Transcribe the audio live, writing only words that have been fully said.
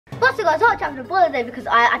so guys, I'm having a ball today because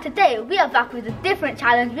today we are back with a different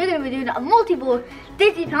challenge. We're going to be doing a multi-ball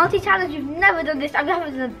Dizzy Penalty challenge. We've never done this. I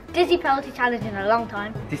haven't done a Dizzy Penalty challenge in a long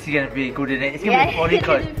time. This is going to be good, isn't it? It's going to be funny. It's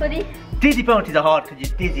going to be funny. Dizzy Penalties are hard because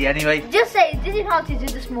you're dizzy anyway. Just say Dizzy Penalties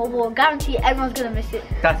is a small ball. Guarantee everyone's going to miss it.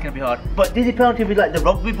 That's going to be hard. But Dizzy Penalty with like the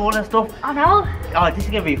rugby ball and stuff. I know. Oh, this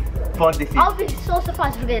is going to be fun. This is. I'll be so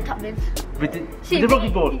surprised if we get top wins. With the rugby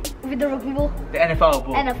ball? With the rugby ball. The NFL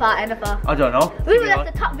ball? NFL. I don't know. We will have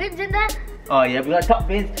the top bins in there. Oh yeah, we got top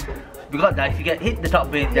bins. We got that. If you hit the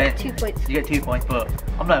top bin, then 2 points. You get 2 points. But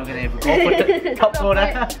I'm not even going to go for the top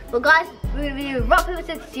corner. But guys, we're going to be rock, paper,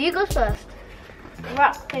 scissors. You go first.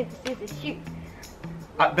 Rock, paper, scissors, shoot.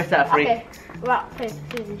 Best out of 3. Okay. Rock, paper,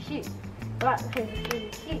 scissors, shoot. Rock, paper,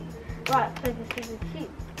 scissors, shoot. Rock, paper, scissors, shoot.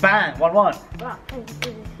 Bang! 1-1. Rock, paper,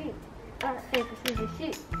 scissors, shoot. Rock, paper, scissors,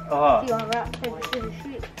 shoot. Oh. Do you want rock, paper, scissors,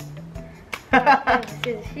 shoot? Rock, paper,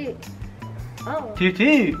 scissors, shoot. Oh.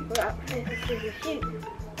 2-2. Rock, paper, scissors, shoot.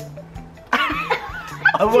 I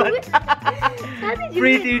won.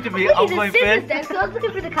 3-2 to me. I'm going first. Then, so I was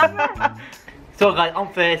looking for the camera. So guys, I'm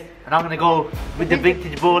first, and I'm gonna go with the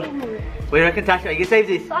vintage ball. What do you reckon, Tash? Are you gonna save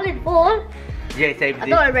this? Solid ball. Yeah, save this. I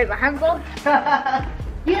don't want to break my hands though.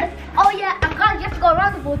 Yeah. Oh yeah, and guys, you have to go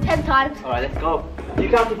around the ball 10 times. Alright, let's go. You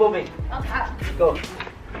count it for me. Okay. Go.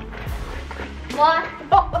 1.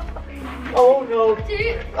 Oh no.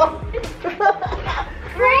 2. Oh.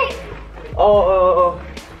 3.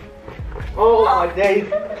 Oh my days.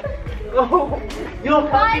 Oh, you're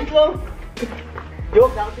counting slow. You're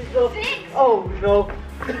counting slow. 6. Oh no.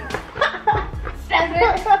 7.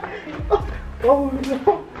 Oh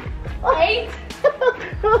no. 8.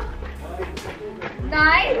 9. 10.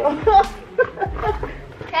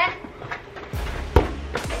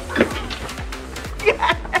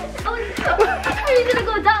 Yes. Oh no. Are you gonna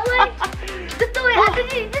go that way? Just do it. After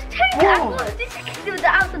you just change the angle. Just do the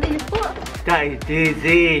outside of your foot. That is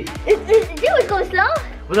dizzy. You was going slow.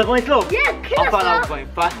 Was I going slow? Yeah, I thought I was going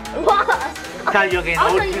fast. What? Tell you're getting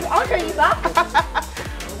old. I'll show you back.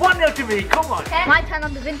 1-0 to me, come on. Okay. My turn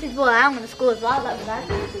on the vintage ball. I'm going to score as well. That'd be nice.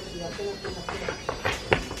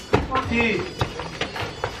 2,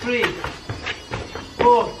 3,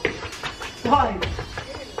 4, 5,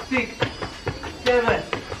 6, 7,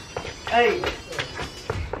 8,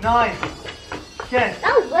 9, 10.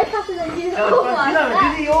 That was way faster than you. That was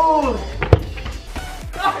fast. Dizzy, oh.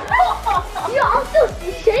 Yeah, I'm still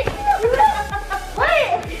shaking.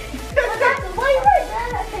 Wait. Wait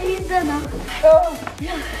there. Okay, he's there now. Oh.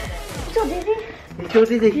 Yeah. You still dizzy? You still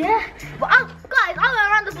dizzy? Yeah. But guys, I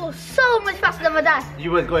went around the ball so much faster than my dad.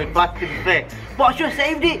 You was going fast to be fair. But I should have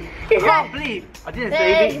saved it. I can't believe I didn't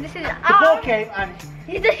save it. This is, The ball came and...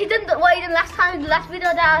 He done what he did last time in the last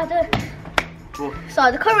video that I did. Oh.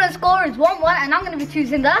 So the current score is 1-1 and I'm going to be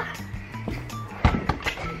choosing the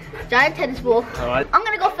giant tennis ball. Alright. I'm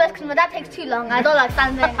going to go first because my dad takes too long. I don't like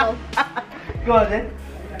standing there and go. Go on then.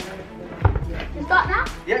 You start now?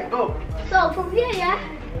 Yeah, go. So from here, yeah?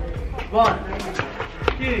 1,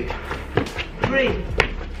 2, 3,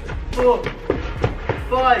 4,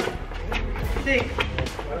 5, 6,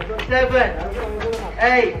 7,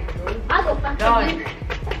 8, I'll go first. 9,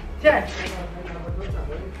 10.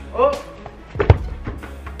 Oh.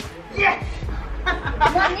 Yes!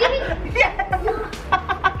 Money?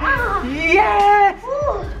 Yes!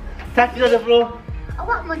 Ooh. Touch it on the floor. I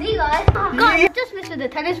want money, guys. Oh, guys, I just missed with the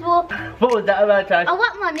tennis ball. What was that about, Tash? I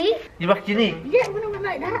want money. You backed your knee? Yeah, when I went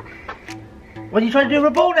like that. What are you trying to do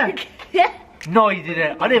with a ball now? Yeah. No, you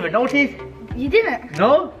didn't. I didn't even notice. You didn't?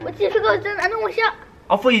 No? What did you think I was doing? I know my shot.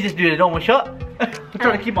 I thought you just do a normal shot. I'm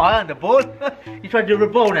trying to keep my eye on the ball. You trying to do a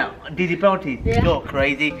ball now? Dizzy Penalties? Yeah. You're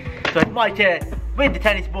crazy. So it's my turn with the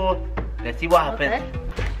tennis ball. Let's see what happens. Okay.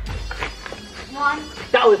 1,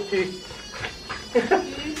 That was 2. 2,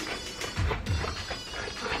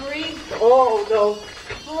 3, Oh no.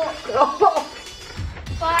 4, Oh.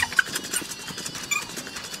 5.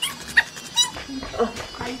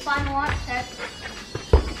 Okay, final one. 10.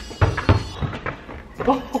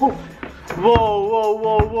 Oh.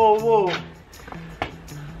 Whoa.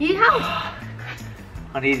 You have.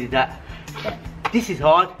 I needed that. This is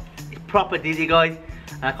hard. It's proper dizzy, guys.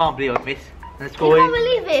 And I can't believe I missed. Let's You go can't in.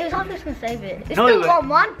 believe it. It was obvious going to save it. It's No, still it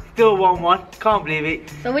wasn't. 1-1. Still 1-1. Can't believe it.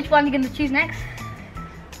 So which one are you going to choose next?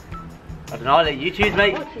 I don't know. I'll let you choose,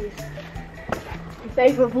 mate. I'll choose. Your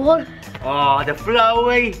favourite ball. Oh, the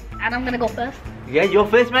flowaway. And I'm going to go first. Yeah, you're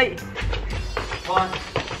first, mate. 1,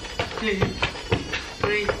 2,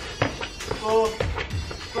 3, 4,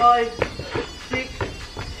 5, 6,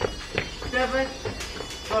 7,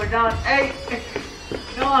 go down 8,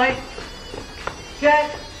 9,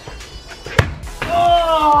 10.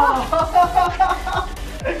 Oh!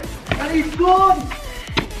 scored!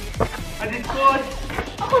 I just scored!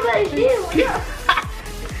 Oh, that is you! Yeah.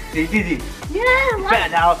 Dizzy. Yeah, what?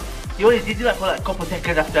 Better now. You only did that for like a couple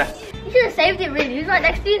seconds after. You should have saved it really. He was like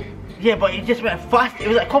next to you. Yeah, but it just went fast. It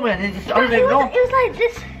was like coming and then just, I don't even know. It was like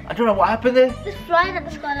this. I don't know what happened there. Just flying at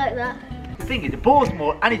the sky like that. The thing is, the ball's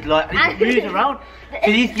small and it's light and it's moving around. So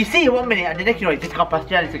you see it 1 minute and the next you know it's just gone past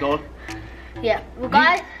you and it's a goal. Yeah, well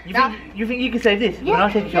guys. You think you can save this? Yeah, When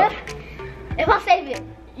I take a shot? If I save it,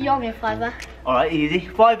 you owe me a $5. Alright, easy.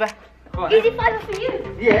 $5. Come on, Easy $5 for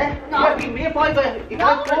you. Yeah? No. You give me a $5 if No,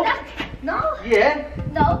 I score? no. Yeah?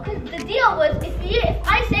 No, because the deal was if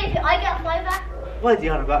I save it, I get a $5. What is he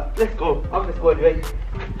on about? Let's go. I'm gonna score anyway.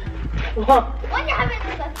 What? When you have it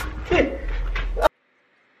this one.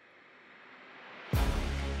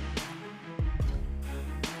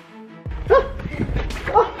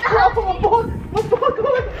 My ball, come on.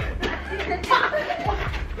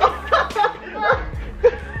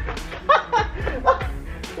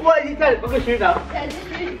 What is he telling? I'm gonna shoot now. Yeah, just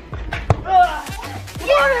shoot.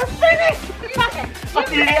 What a finish! I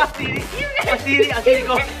see it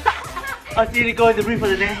go. I see it go in the roof of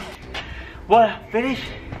the net. What a finish!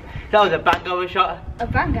 That was a banger of a shot. A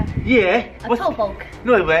banger? Yeah. A toe poke.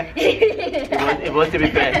 No, it was. It was to be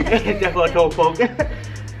fair. Definitely a toe poke. So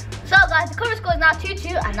guys, the current score is now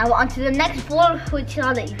 2-2 and now we're on to the next ball, which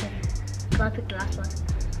I'll let you pick. So I picked the last one.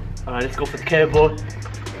 Alright, let's go for the curveball.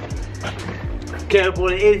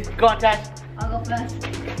 Curveball it is. Go on, Tash. I'll go first.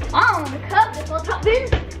 Oh, the curve, this one top in.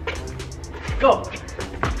 Go.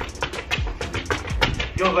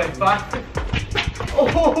 You're going fast.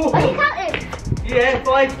 Oh! Are you counting? Yeah,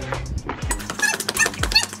 5.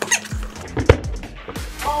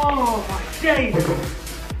 Oh my days!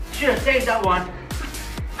 Should have saved that one.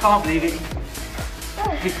 Can't believe it.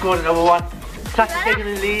 We scored another one. Tash is taking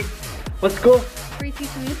the lead. Let's go.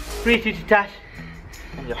 3-2 to me. 3-2 to Tash.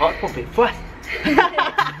 And your heart's pumping fast. It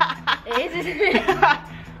is, isn't it?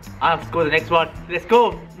 I'll have to score the next one. Let's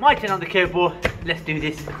go. My turn on the curveball. Let's do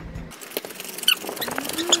this.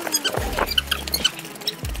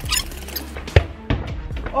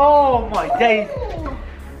 Oh my days. Ooh.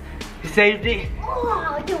 You saved it.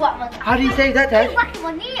 Oh, I do what man. How do you save that, Tash? I whacked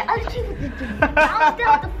my knee. I literally was down still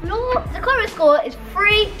on the floor. The current score is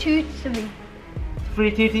 3-2 to me.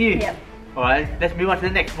 3-2 to you? Yep. Alright, let's move on to the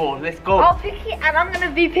next ball. Let's go. I'll pick it and I'm going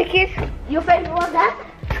to be picking your favourite one there.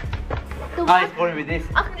 The I'm one. going with this.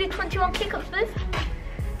 I can do 21 kick-ups with.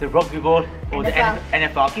 The rugby ball or the NFL.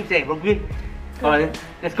 NFL. I keep saying rugby. Alright,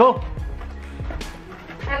 let's go.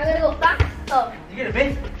 And I'm going to go fast. So, You're gonna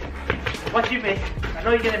miss. Watch you miss. I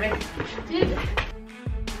know you're gonna miss. dude.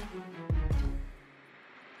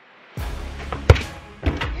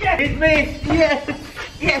 Yes! It's missed! Yes!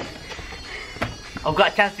 Yes! I've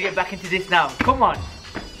got a chance to get back into this now. Come on.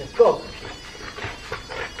 Let's go.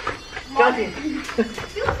 Got it.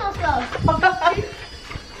 Feel so slow. 2,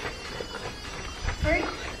 3,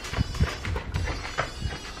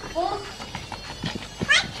 4.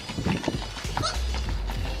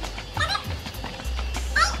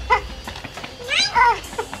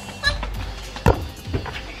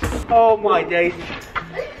 Oh my days.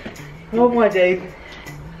 Oh my days.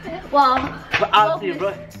 Wow. But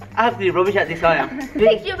absolutely rubbish at this I am. It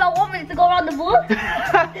takes you about 1 minute to go around the ball.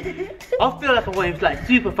 I feel like I'm going like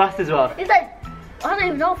super fast as well. It's like, I don't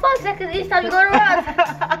even know, 5 seconds each time you go around.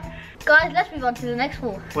 Guys, let's move on to the next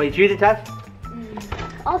ball. What, you choosing, Tash?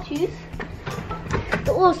 I'll choose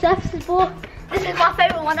the all surfaces ball. This is my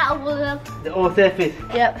favourite one out of all of them. The all surface.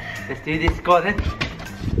 Yep. Let's do this. Go on then.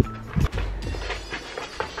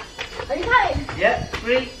 Are you counting? Yep.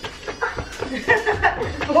 3. 4.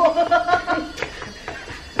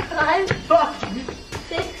 5,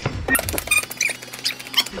 6.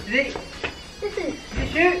 This is it. This is. You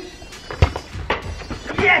shoot.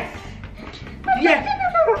 Yes. Yes.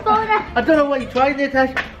 I don't know what you're trying there,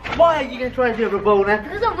 Tash. Why are you going to try and do a Rabona?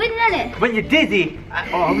 Because I'm winning, innit? When you're dizzy.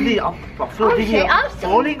 I'm so Oh, dizzy. shit, I'm I'm so-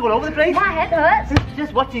 falling all over the place. My head hurts.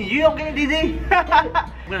 Just watching you, I'm getting dizzy. I'm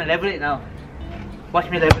going to level it now. Watch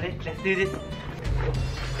me level it. Let's do this.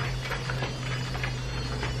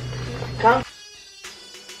 Count.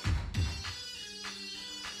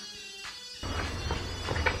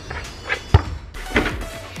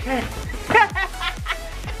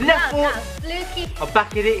 Left foot. Fluky. I'm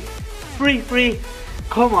back in it. 3-3.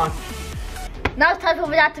 Come on. Now it's time for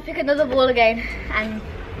my dad to pick another ball again. And,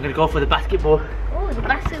 I'm gonna go for the basketball. oh, the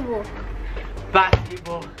basketball.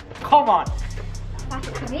 Basketball. Come on. Pass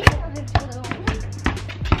it to me.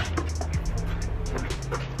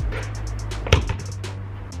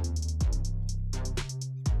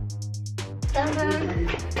 7,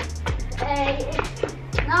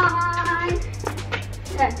 8, 9,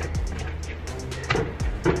 10.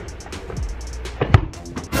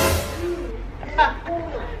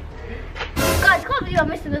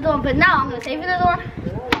 another one, but now I'm going to save another one.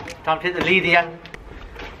 Time to take the lead here.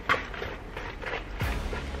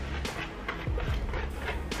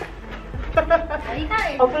 Are you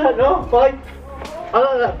carrying? I feel like no, 5. I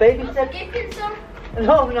like that baby step. Skipping some.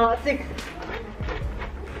 No, I'm not. 6,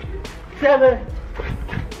 7,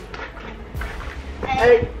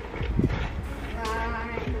 8,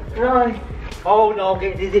 9. Oh no, I'm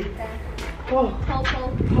getting dizzy. Oh.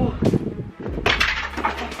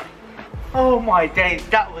 Oh my days,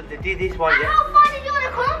 that was the dizziest one yet. How far did you want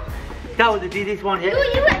to come? That was the dizziest one yet. You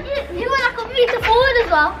were like a meter forward as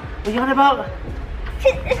well. What are you on about?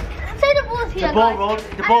 Say the ball's here. The ball rolled.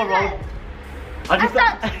 The ball rolled. I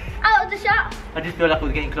Out of the shot. just feel like I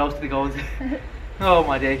was getting close to the goals. Oh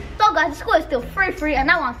my days. So guys, the score is still 3-3 and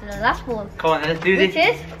now on to the last ball. Come on, let's do this. Which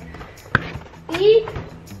is the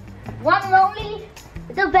one and only,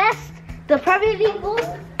 the best, the Premier League ball.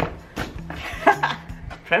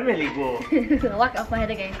 Premier League ball. Whack it off my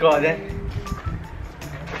head again. Go on then.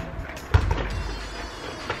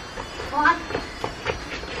 1,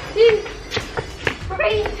 2,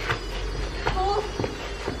 3, 4,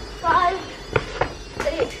 5,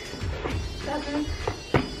 6, 7,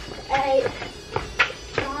 8,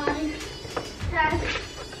 9, 10.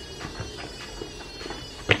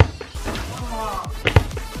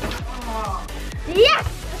 Yes!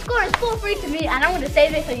 The score is 4-3 to me, and I'm going to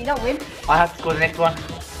save it so you don't win. I have to score the next one.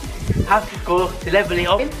 Have to score to level it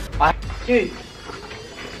up. I have to.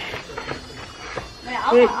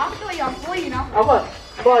 I'll show you on 4, you know. How much?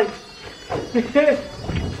 5,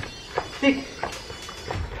 6,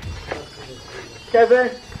 7,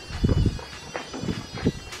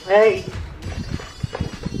 8,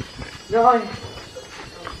 9,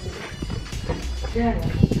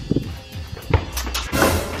 10.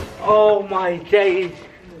 Oh my days.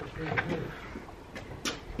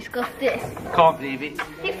 He's got this. Can't believe it.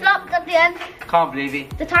 He flopped at the end. Can't believe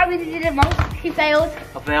it. The time he did it most, he failed.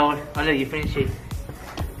 I failed. I'll let you finish it.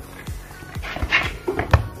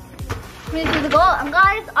 We do the goal. And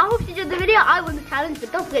guys, I hope you enjoyed the video. I won the challenge,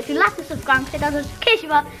 but don't forget to like and subscribe and click on the notification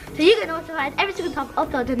bell so you get notified every single time I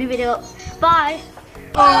upload a new video. Bye.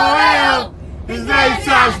 Oh, his name's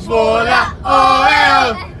Tash Baller.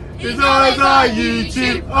 Oh, he's always on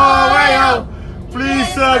YouTube. Oh, please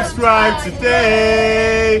subscribe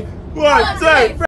today. 1, 2, 3.